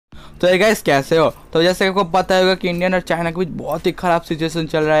तो ये गाइस कैसे हो? तो जैसे आपको पता होगा कि इंडियन और चाइना के बीच बहुत ही ख़राब सिचुएशन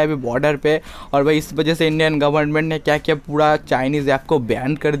चल रहा है अभी बॉर्डर पे। और भाई इस वजह से इंडियन गवर्नमेंट ने क्या किया, पूरा चाइनीज़ ऐप को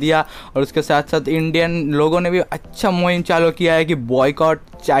बैन कर दिया। और उसके साथ साथ इंडियन लोगों ने भी अच्छा मुहिम चालू किया है कि बॉयकॉट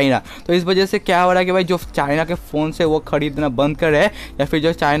चाइना। तो इस वजह से क्या हो रहा है कि भाई जो चाइना के फ़ोन से वो खरीदना बंद कर रहे हैं या फिर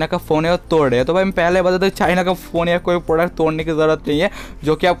जो चाइना का फ़ोन है वो तोड़ रहे हैं। तो भाई मैं पहले बता दूं, चाइना का फ़ोन या कोई प्रोडक्ट तोड़ने की ज़रूरत नहीं है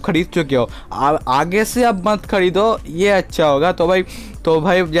जो कि आप खरीद चुके हो। आगे से आप मत खरीदो, ये अच्छा होगा। तो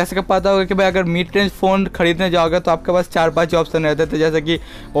भाई जैसे कि पता होगा कि भाई अगर मिड रेंज फ़ोन खरीदने जाओगे तो आपके पास 4-5 ऑप्शन रहते थे, जैसे कि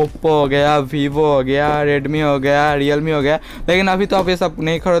ओप्पो हो गया, वीवो हो गया, रेडमी हो गया, रियलमी हो गया। लेकिन अभी तो आप ये सब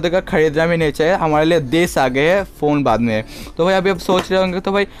नहीं खरीदेगा, खरीदना भी नहीं चाहिए। हमारे लिए देश आगे है, फ़ोन बाद में है। तो भाई अभी आप सोच रहे होंगे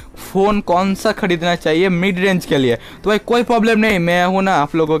तो भाई फ़ोन कौन सा खरीदना चाहिए मिड रेंज के लिए। तो भाई कोई प्रॉब्लम नहीं, मैं हूँ ना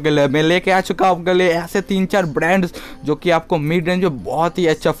आप लोगों के लिए। मैं लेके आ चुका हूँ आपके लिए ऐसे 3-4 ब्रांड्स जो कि आपको मिड रेंज में बहुत ही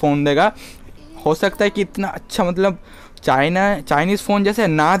अच्छा फ़ोन देगा। हो सकता है कि इतना अच्छा मतलब चाइनीज़ फ़ोन जैसे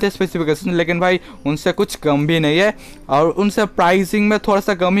ना थे स्पेसिफिकेशन, लेकिन भाई उनसे कुछ कम भी नहीं है और उनसे प्राइसिंग में थोड़ा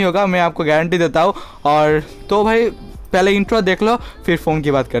सा कम ही होगा, मैं आपको गारंटी देता हूँ। और तो भाई पहले इंट्रो देख लो, फिर फ़ोन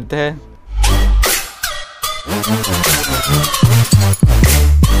की बात करते हैं।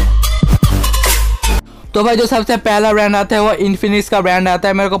 तो भाई जो सबसे पहला ब्रांड आता है वो इन्फिनिक्स का ब्रांड आता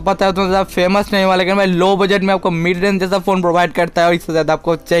है। मेरे को पता है तो ज़्यादा फेमस नहीं हुआ, लेकिन भाई लो बजट में आपको मिड रेंज जैसा फ़ोन प्रोवाइड करता है और इससे ज़्यादा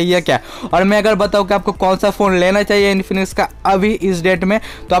आपको चाहिए क्या। और मैं अगर बताऊँ कि आपको कौन सा फ़ोन लेना चाहिए इन्फिनिक्स का अभी इस डेट में,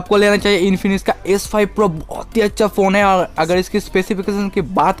 तो आपको लेना चाहिए इन्फिनिक्स का S5 Pro। बहुत ही अच्छा फ़ोन है। और अगर इसकी स्पेसिफिकेशन की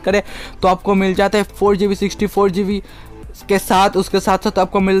बात करें तो आपको मिल जाता है 4GB 64GB के साथ। उसके साथ साथ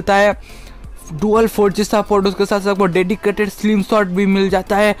आपको मिलता है डुअल 4G सपोर्ट। उसके साथ साथ आपको डेडिकेटेड स्लिम शॉट भी मिल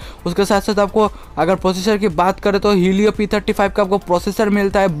जाता है। उसके साथ साथ आपको अगर प्रोसेसर की बात करें तो हीलियो P35 का आपको प्रोसेसर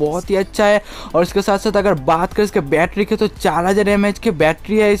मिलता है, बहुत ही अच्छा है। और इसके साथ साथ अगर बात करें इसके बैटरी की तो 4000 mAh की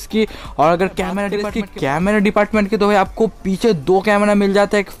बैटरी है इसकी। और अगर कैमरा डिपार्टमेंट की तो भाई आपको पीछे 2 कैमरा मिल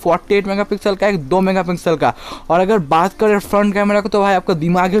जाता है, एक 48 मेगापिक्सल का, एक 2 मेगापिक्सल का। और अगर बात करें फ्रंट कैमरा को तो भाई आपका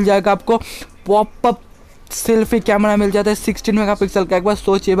दिमाग हिल जाएगा, आपको पॉपअप सेल्फी कैमरा मिल जाता है 16 मेगापिक्सल का। एक बार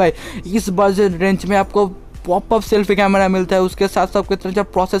सोचिए भाई इस बजट रेंज में आपको पॉपअप सेल्फी कैमरा मिलता है, उसके साथ साथ आपको इतना अच्छा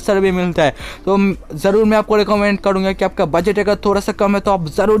प्रोसेसर भी मिलता है। तो ज़रूर मैं आपको रिकमेंड करूंगा कि आपका बजट अगर थोड़ा सा कम है तो आप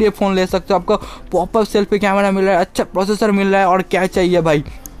ज़रूर ये फ़ोन ले सकते हो। आपको पॉपअप सेल्फी कैमरा मिल रहा है, अच्छा प्रोसेसर मिल रहा है, और क्या चाहिए भाई।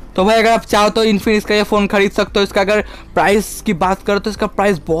 तो भाई अगर आप चाहो तो इन्फिनिक्स का ये फ़ोन खरीद सकते हो। इसका अगर प्राइस की बात करो तो इसका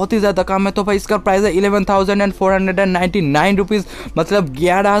प्राइस बहुत ही ज़्यादा कम है। तो भाई इसका प्राइस है 11,499 रुपीज़, मतलब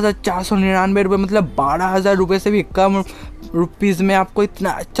 11,499 रुपये, मतलब 12,000 रुपये से भी कम रुपीज़ में आपको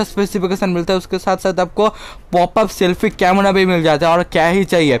इतना अच्छा स्पेसिफिकेशन मिलता है। उसके साथ साथ आपको पॉपअप सेल्फी कैमरा भी मिल जाता है, और क्या ही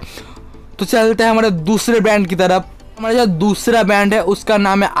चाहिए। तो चलते हैं हमारे दूसरे ब्रांड की तरफ। हमारा जो दूसरा ब्रांड है उसका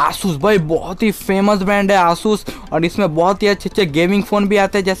नाम है आसूस। भाई बहुत ही फेमस ब्रांड है आसूस, और इसमें बहुत ही अच्छे अच्छे गेमिंग फ़ोन भी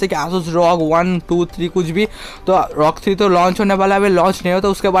आते हैं, जैसे कि आसूस ROG 1, 2, 3 कुछ भी। तो ROG 3 तो लॉन्च होने वाला है, लॉन्च नहीं हो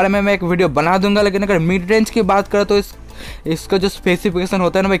तो उसके बारे में मैं एक वीडियो बना दूंगा। लेकिन अगर मिड रेंज की बात करें तो इसका जो स्पेसिफिकेशन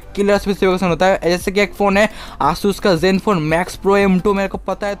होता है ना भाई, किलर स्पेसिफिकेशन होता है। जैसे कि एक फ़ोन है आसूस का Zenfone Max Pro M2, मेरे को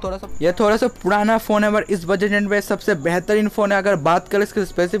पता है ये थोड़ा सा पुराना फ़ोन है, बट इस बजट रेंज में सबसे बेहतरीन फ़ोन है। अगर बात करें इसके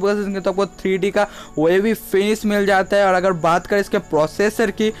स्पेसिफिकेशन की तो आपको 3D का वेवी फिनिश मिल जाता है। और अगर बात करें इसके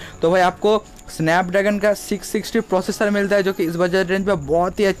प्रोसेसर की तो भाई आपको स्नैपड्रैगन का 660 प्रोसेसर मिलता है, जो कि इस बजट रेंज में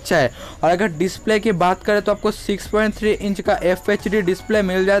बहुत ही अच्छा है। और अगर डिस्प्ले की बात करें तो आपको 6.3 इंच का FHD डिस्प्ले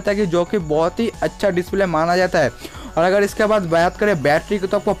मिल जाता है, कि जो कि बहुत ही अच्छा डिस्प्ले माना जाता है। और अगर इसके बाद बात करें बैटरी की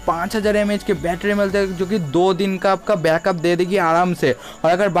तो आपको 5000 mAh की बैटरी मिलती है, जो कि 2 दिन का आपका बैकअप दे देगी आराम से।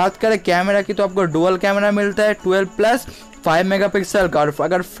 और अगर बात करें कैमरा की तो आपको डुअल कैमरा मिलता है 12+5 मेगापिक्सल का। और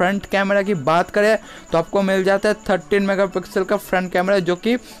अगर फ्रंट कैमरा की बात करें तो आपको मिल जाता है 13 मेगापिक्सल का फ्रंट कैमरा, जो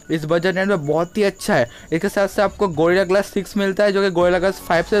कि इस बजट रेंज में बहुत ही अच्छा है। इसके साथ साथ आपको गोरिल्ला ग्लास 6 मिलता है, जो कि गोरिल्ला ग्लास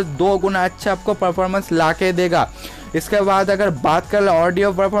 5 से 2 गुना अच्छा आपको परफॉर्मेंस ला के देगा। इसके बाद अगर बात करें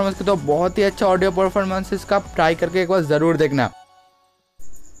ऑडियो परफॉर्मेंस की तो बहुत ही अच्छा ऑडियो परफॉर्मेंस इसका, आप ट्राई करके एक बार ज़रूर देखना।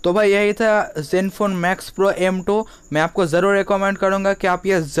 तो भाई यही था Zenfone Max Pro M2। मैं आपको ज़रूर रिकमेंड करूँगा कि आप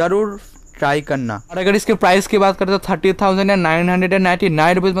ये ज़रूर ट्राई करना। और अगर इसके प्राइस की बात करें तो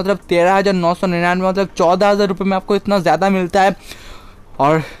 30,999 रुपीज़, मतलब 13,999, मतलब 14,000 रुपये में आपको इतना ज़्यादा मिलता है।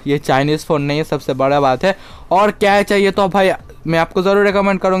 और ये चाइनीज़ फ़ोन नहीं है, सबसे बड़ा बात है। और क्या चाहिए तो भाई मैं आपको ज़रूर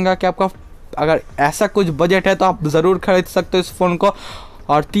रिकमेंड करूँगा कि आपका अगर ऐसा कुछ बजट है तो आप ज़रूर खरीद सकते हो इस फ़ोन को।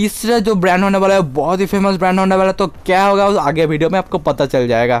 और तीसरा जो ब्रांड होने वाला है बहुत ही फेमस ब्रांड होने वाला है, तो क्या होगा उस आगे वीडियो में आपको पता चल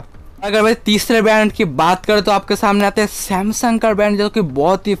जाएगा। अगर भाई तीसरे ब्रांड की बात करें तो आपके सामने आते हैं सैमसंग का ब्रांड, जो कि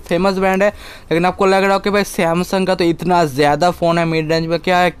बहुत ही फेमस ब्रांड है। लेकिन आपको लग रहा हो कि भाई सैमसंग का तो इतना ज़्यादा फ़ोन है मिड रेंज में,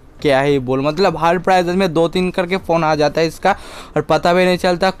 क्या ही बोल, मतलब हर प्राइस में 2-3 करके फ़ोन आ जाता है इसका, और पता भी नहीं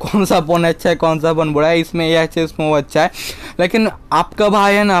चलता कौन सा फ़ोन अच्छा है कौन सा फ़ोन बुरा है। इसमें ये अच्छा है इसमें वो अच्छा है। लेकिन आपका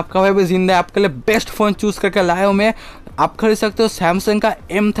भाई है ना, आपका भाई भी जिंदा है, आपके लिए बेस्ट फ़ोन चूज़ करके लाया हूँ मैं। आप खरीद सकते हो सैमसंग का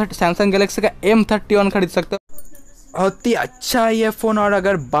सैमसंग गैलेक्सी का M31 खरीद सकते हो। बहुत ही अच्छा है ये फ़ोन। और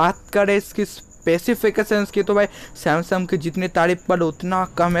अगर बात करें इसकी स्पेसिफिकेशंस की तो भाई सैमसंग की जितनी तारीफ पर उतना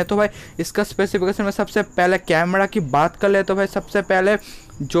कम है। तो भाई इसका स्पेसिफिकेशन में सबसे पहले कैमरा की बात कर ले तो भाई सबसे पहले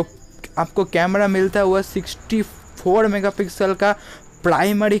जो आपको कैमरा मिलता है वह 64 मेगापिक्सल का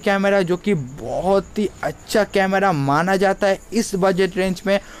प्राइमरी कैमरा, जो कि बहुत ही अच्छा कैमरा माना जाता है इस बजट रेंज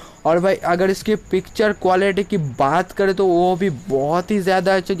में। और भाई अगर इसकी पिक्चर क्वालिटी की बात करें तो वो भी बहुत ही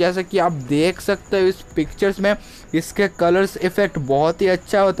ज़्यादा अच्छा, जैसे कि आप देख सकते हो इस पिक्चर्स में इसके कलर्स इफेक्ट बहुत ही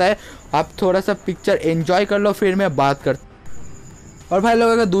अच्छा होता है। आप थोड़ा सा पिक्चर एंजॉय कर लो फिर मैं बात करता हूँ। और भाई लोग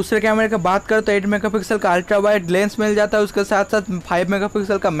अगर दूसरे कैमरे की बात करें तो 8 मेगापिक्सल का अल्ट्रा वाइड लेंस मिल जाता है, उसके साथ साथ 5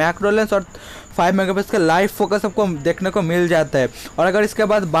 मेगापिक्सल का मैक्रो लेंस और 5 मेगापिक्सल का लाइव फोकस आपको देखने को मिल जाता है। और अगर इसके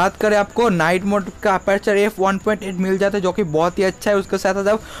बाद बात करें आपको नाइट मोड का अपर्चर f1.8 मिल जाता है, जो कि बहुत ही अच्छा है। उसके साथ साथ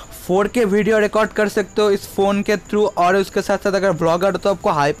आप 4K वीडियो रिकॉर्ड कर सकते हो इस फ़ोन के थ्रू। और उसके साथ साथ अगर ब्लॉगर हो तो आपको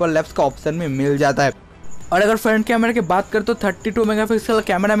हाइपर लैप्स का ऑप्शन भी मिल जाता है। और अगर फ्रंट कैमरा की बात करें तो 32 मेगापिक्सल का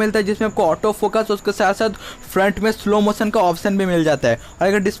कैमरा मिलता है, जिसमें आपको ऑटो फोकस, उसके साथ साथ फ्रंट में स्लो मोशन का ऑप्शन भी मिल जाता है। और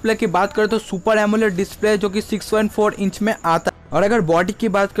अगर डिस्प्ले की बात करें तो सुपर एमोलेड डिस्प्ले जो कि 6.4 इंच में आता है। और अगर बॉडी की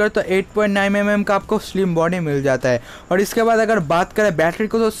बात करें तो 8.9 mm का आपको स्लिम बॉडी मिल जाता है। और इसके बाद अगर बात करें बैटरी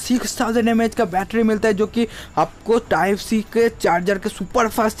को तो 6000 mAh का बैटरी मिलता है, जो कि आपको टाइप सी के चार्जर के सुपर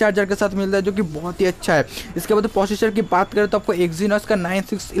फास्ट चार्जर के साथ मिलता है, जो कि बहुत ही अच्छा है। इसके बाद प्रोसेसर की बात करें तो आपको एक्सिनोस का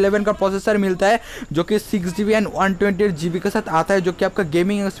 9611 का प्रोसेसर मिलता है, जो कि 6GB एंड 128GB के साथ आता है, जो कि आपका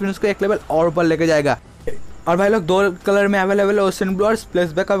गेमिंग एक्सपीरियंस को एक लेवल और ऊपर लेके जाएगा। और भाई लोग 2 कलर में अवेलेबल है, ओशन ब्लू और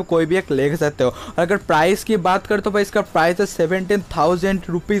स्प्लैश ब्लैक, आप कोई भी एक ले सकते हो। और अगर प्राइस की बात करें तो भाई इसका प्राइस है 17,000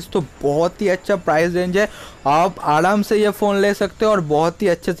 रुपीज़, तो बहुत ही अच्छा प्राइस रेंज है। आप आराम से ये फ़ोन ले सकते हो और बहुत ही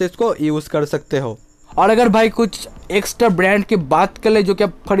अच्छे से इसको यूज़ कर सकते हो। और अगर भाई कुछ एक्स्ट्रा ब्रांड की बात कर ले जो कि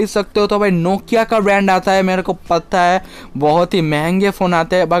आप खरीद सकते हो तो भाई नोकिया का ब्रांड आता है, मेरे को पता है बहुत ही महंगे फ़ोन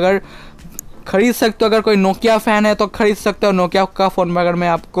आते हैं। अगर खरीद सकते हो, अगर कोई नोकिया फ़ैन है तो खरीद सकते हो नोकिया का फ़ोन। मगर मैं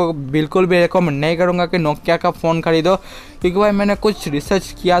आपको बिल्कुल भी रिकमेंड नहीं करूँगा कि नोकिया का फ़ोन खरीदो, क्योंकि भाई मैंने कुछ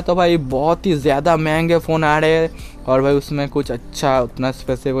रिसर्च किया तो भाई बहुत ही ज़्यादा महंगे फ़ोन आ रहे हैं और भाई उसमें कुछ अच्छा उतना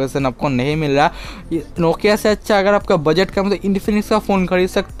स्पेसिफिकेशन आपको नहीं मिल रहा। नोकिया से अच्छा अगर आपका बजट कम तो इन्फिनिक्स का फ़ोन खरीद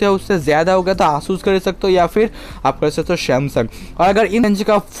सकते हो, उससे ज़्यादा हो गया तो आसूस खरीद सकते हो या फिर आप खरीद सकते हो सैमसंग। और अगर इन रेंज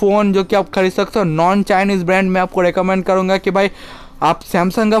का फ़ोन जो कि आप खरीद सकते हो नॉन चाइनीज़ ब्रांड, मैं आपको रिकमेंड करूँगा कि भाई आप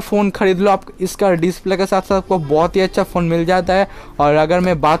सैमसंग का फ़ोन खरीद लो। आप इसका डिस्प्ले के साथ साथ आपको बहुत ही अच्छा फ़ोन मिल जाता है। और अगर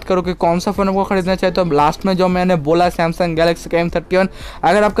मैं बात करूँ कि कौन सा फ़ोन आपको खरीदना चाहिए तो लास्ट में जो मैंने बोला सैमसंग गैलेक्सी का M31,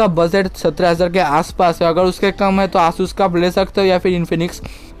 अगर आपका बजट 17,000 के आसपास है, अगर उसके कम है तो आसूस का आप ले सकते हो या फिर इन्फिनिक्स।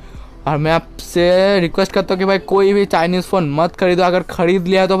 और मैं आपसे रिक्वेस्ट करता हूँ कि भाई कोई भी चाइनीज़ फ़ोन मत खरीदो, अगर ख़रीद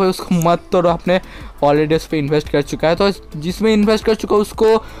लिया तो भाई उसको मत तोड़ो, आपने ऑलरेडी उस पर इन्वेस्ट कर चुका है तो जिसमें इन्वेस्ट कर चुका है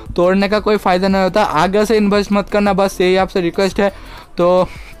उसको तोड़ने का कोई फ़ायदा नहीं होता। आगे से इन्वेस्ट मत करना, बस यही आपसे रिक्वेस्ट है। तो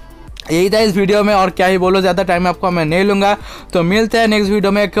यही था इस वीडियो में, और क्या ही बोलो, ज़्यादा टाइम आपको मैं नहीं लूँगा। तो मिलते हैं नेक्स्ट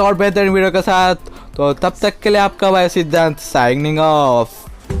वीडियो में एक और बेहतरीन वीडियो के साथ। तो तब तक के लिए आपका भाई सिद्धांत साइनिंग ऑफ।